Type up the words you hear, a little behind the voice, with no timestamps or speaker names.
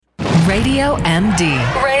Radio MD.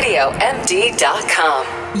 RadioMD.com.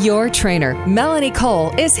 Your trainer, Melanie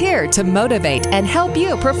Cole, is here to motivate and help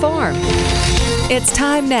you perform. It's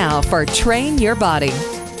time now for Train Your Body.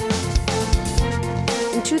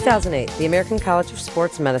 In 2008, the American College of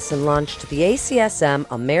Sports Medicine launched the ACSM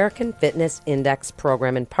American Fitness Index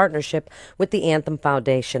program in partnership with the Anthem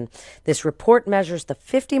Foundation. This report measures the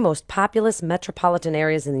 50 most populous metropolitan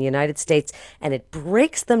areas in the United States, and it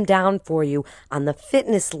breaks them down for you on the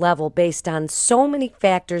fitness level based on so many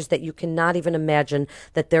factors that you cannot even imagine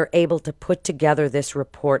that they're able to put together this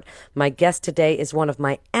report. My guest today is one of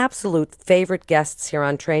my absolute favorite guests here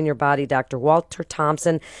on Train Your Body, Dr. Walter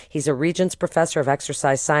Thompson. He's a Regents Professor of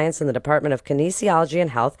Exercise Science in the Department of Kinesiology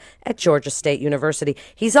and Health at Georgia State University.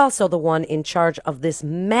 He's also the one in charge of this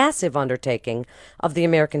massive undertaking of the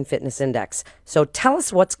American Fitness Index. So tell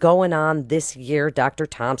us what's going on this year, Dr.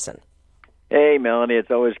 Thompson. Hey, Melanie,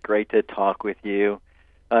 it's always great to talk with you.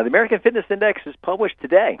 The American Fitness Index is published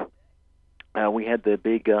today. We had the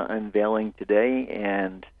big unveiling today,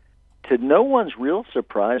 and to no one's real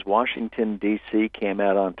surprise, Washington, D.C. came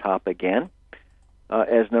out on top again.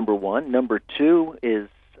 As number one. Number two is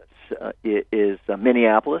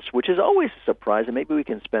Minneapolis, which is always a surprise, and maybe we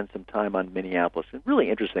can spend some time on Minneapolis. And really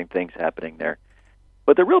interesting things happening there.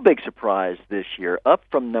 But the real big surprise this year, up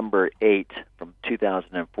from number 8 from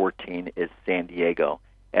 2014, is San Diego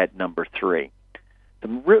at number 3.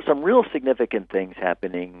 Some real significant things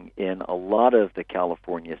happening in a lot of the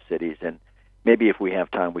California cities, and maybe if we have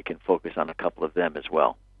time, we can focus on a couple of them as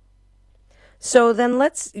well. So then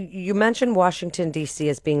you mentioned Washington, D.C.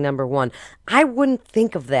 as being number one. I wouldn't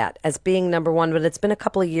think of that as being number one, but it's been a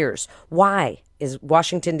couple of years. Why is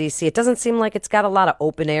Washington, D.C.? It doesn't seem like it's got a lot of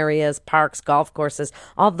open areas, parks, golf courses,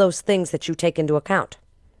 all those things that you take into account.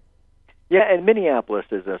 Yeah, and Minneapolis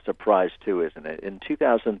is a surprise too, isn't it? In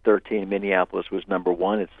 2013, Minneapolis was number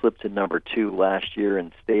one. It slipped to number 2 last year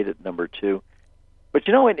and stayed at number 2. But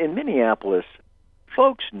you know, in Minneapolis,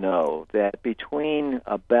 folks know that between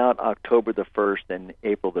about October the 1st and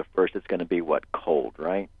April the 1st, it's going to be, cold,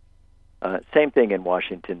 right? Same thing in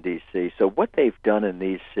Washington, D.C. So what they've done in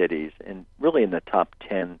these cities, and really in the top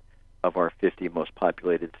 10 of our 50 most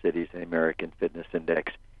populated cities in the American Fitness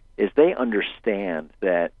Index, is they understand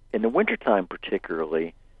that in the wintertime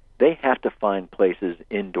particularly, they have to find places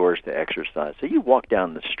indoors to exercise. So you walk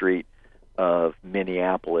down the street of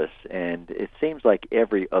Minneapolis, and it seems like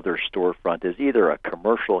every other storefront is either a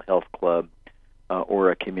commercial health club or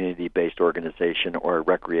a community-based organization or a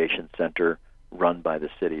recreation center run by the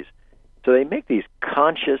cities. So they make these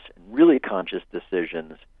really conscious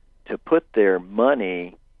decisions to put their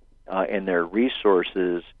money and their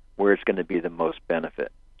resources where it's going to be the most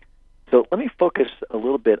benefit. So let me focus a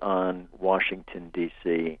little bit on Washington,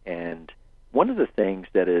 D.C., and one of the things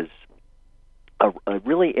that is a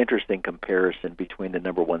really interesting comparison between the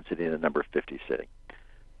number 1 city and the number 50 city.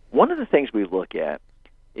 One of the things we look at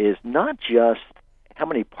is not just how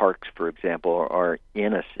many parks, for example, are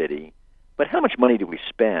in a city, but how much money do we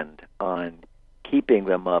spend on keeping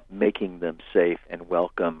them up, making them safe and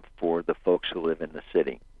welcome for the folks who live in the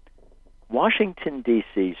city. Washington,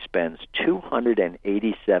 D.C. spends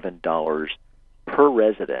 $287 per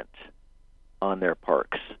resident on their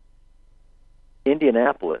parks.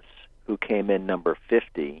 Indianapolis, who came in number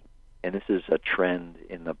 50, and this is a trend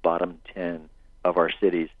in the bottom 10 of our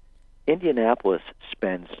cities, Indianapolis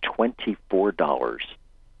spends $24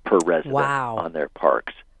 per resident on their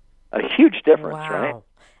parks. A huge difference, right?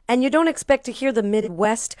 And you don't expect to hear the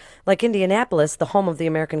Midwest, like Indianapolis, the home of the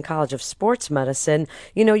American College of Sports Medicine.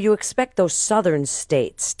 You know, you expect those southern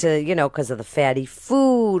states to, because of the fatty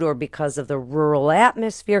food or because of the rural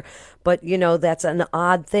atmosphere. But, that's an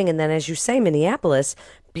odd thing. And then, as you say, Minneapolis,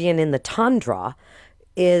 being in the tundra,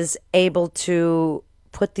 is able to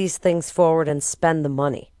put these things forward and spend the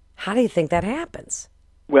money. How do you think that happens?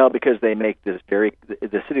 Well, because the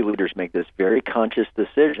city leaders make this very conscious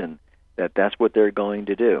decision that that's what they're going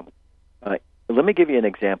to do. Let me give you an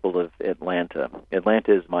example of Atlanta.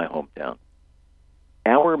 Atlanta is my hometown.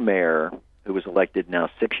 Our mayor, who was elected now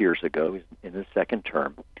 6 years ago, he's in his second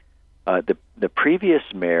term, the previous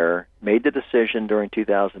mayor made the decision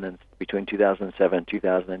between 2007 and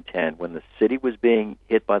 2010, when the city was being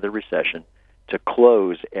hit by the recession, to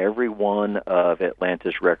close every one of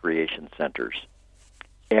Atlanta's recreation centers.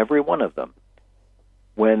 Every one of them.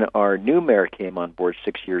 When our new mayor came on board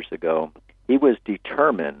 6 years ago, he was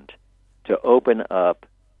determined to open up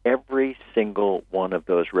every single one of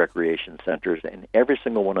those recreation centers, and every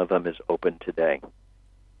single one of them is open today.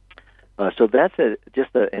 So that's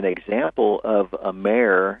just an example of a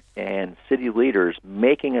mayor and city leaders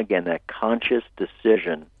making, again, that conscious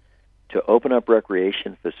decision to open up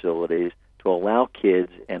recreation facilities to allow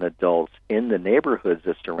kids and adults in the neighborhoods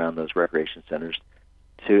that surround those recreation centers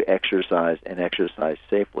to exercise and exercise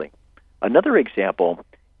safely. Another example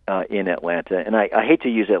in Atlanta, and I hate to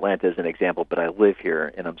use Atlanta as an example, but I live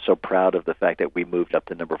here, and I'm so proud of the fact that we moved up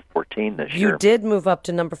to number 14 this year. You did move up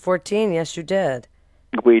to number 14. Yes, you did.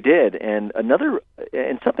 We did, and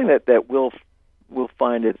something that we'll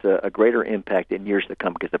find it's a greater impact in years to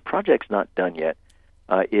come because the project's not done yet,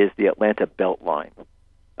 is the Atlanta Beltline.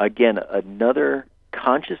 Again, another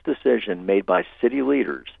conscious decision made by city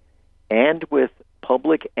leaders, and with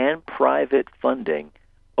public and private funding,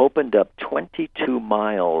 opened up 22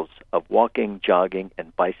 miles of walking, jogging,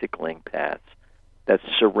 and bicycling paths that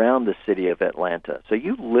surround the city of Atlanta. So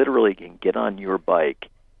you literally can get on your bike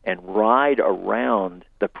and ride around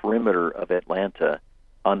the perimeter of Atlanta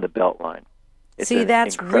on the Beltline. See,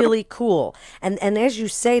 that's really cool. And as you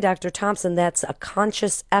say, Dr. Thompson, that's a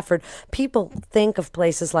conscious effort. People think of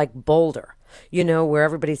places like Boulder, where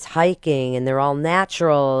everybody's hiking and they're all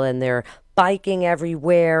natural and they're biking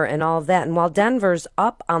everywhere and all of that. And while Denver's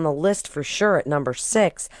up on the list for sure at number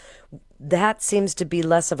 6, that seems to be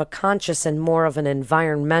less of a conscious and more of an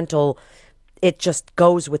environmental, it just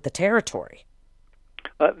goes with the territory.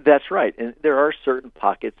 That's right. And there are certain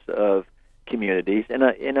pockets of communities, and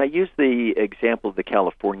I use the example of the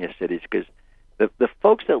California cities because the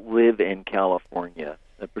folks that live in California,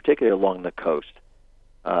 particularly along the coast,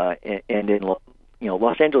 and in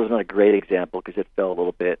Los Angeles is not a great example because it fell a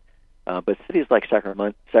little bit, but cities like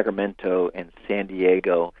Sacramento and San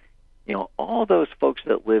Diego, all those folks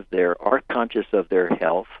that live there are conscious of their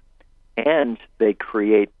health, and they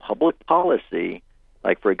create public policy.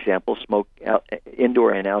 Like, for example,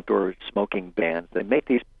 indoor and outdoor smoking bans. They make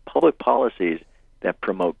these public policies that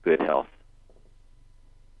promote good health.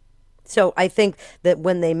 So I think that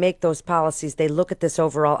when they make those policies, they look at this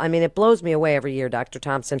overall. I mean, it blows me away every year, Dr.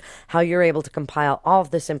 Thompson, how you're able to compile all of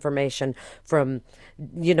this information from,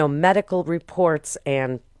 medical reports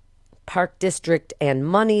and Park District and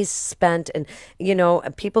monies spent. And,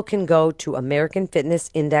 people can go to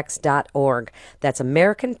AmericanFitnessIndex.org. That's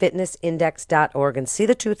AmericanFitnessIndex.org and see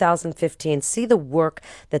the 2015, see the work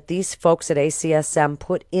that these folks at ACSM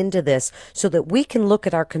put into this so that we can look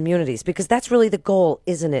at our communities, because that's really the goal,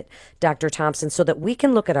 isn't it, Dr. Thompson? So that we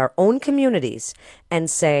can look at our own communities and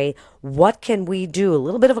say, what can we do? A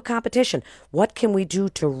little bit of a competition. What can we do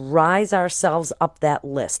to rise ourselves up that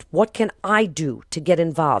list? What can I do to get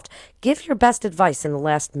involved? Give your best advice in the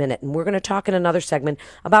last minute. And we're going to talk in another segment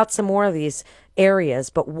about some more of these areas.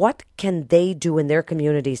 But what can they do in their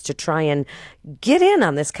communities to try and get in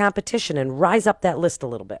on this competition and rise up that list a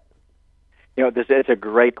little bit? It's a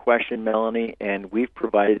great question, Melanie, and we've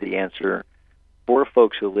provided the answer for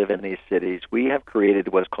folks who live in these cities. We have created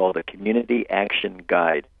what's called a Community Action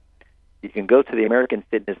Guide. You can go to the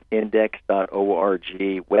AmericanFitnessIndex.org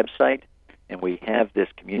website, and we have this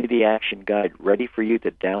Community Action Guide ready for you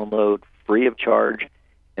to download free of charge.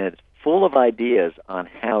 And it's full of ideas on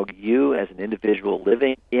how you, as an individual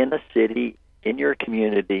living in a city, in your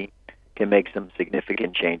community, can make some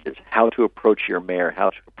significant changes. How to approach your mayor,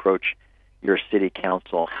 how to approach your city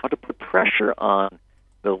council, how to put pressure on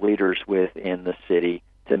the leaders within the city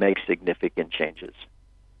to make significant changes.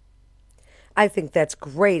 I think that's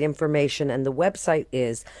great information, and the website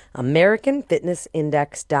is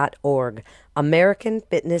AmericanFitnessIndex.org,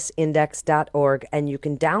 AmericanFitnessIndex.org, and you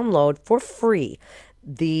can download for free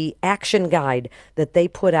the action guide that they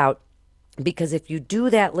put out. Because if you do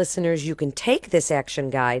that, listeners, you can take this action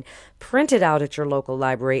guide, print it out at your local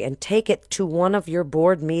library, and take it to one of your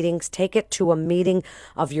board meetings, take it to a meeting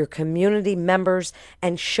of your community members,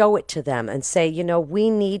 and show it to them and say, we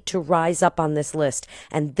need to rise up on this list,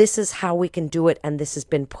 and this is how we can do it, and this has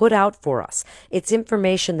been put out for us. It's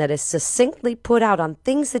information that is succinctly put out on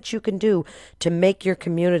things that you can do to make your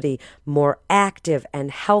community more active and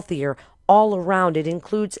healthier all around. It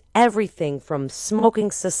includes everything from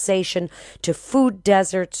smoking cessation to food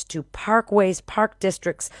deserts to parkways, park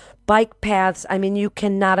districts, bike paths. I mean, you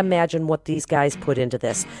cannot imagine what these guys put into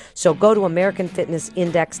this. So go to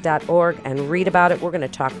AmericanFitnessIndex.org and read about it. We're going to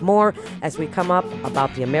talk more as we come up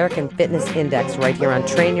about the American Fitness Index right here on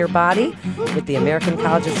Train Your Body with the American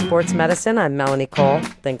College of Sports Medicine. I'm Melanie Cole.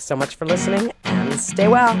 Thanks so much for listening, and stay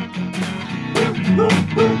well. Woo, woo,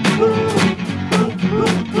 woo, woo, woo, woo,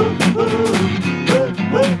 woo,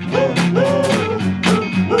 woo, woo.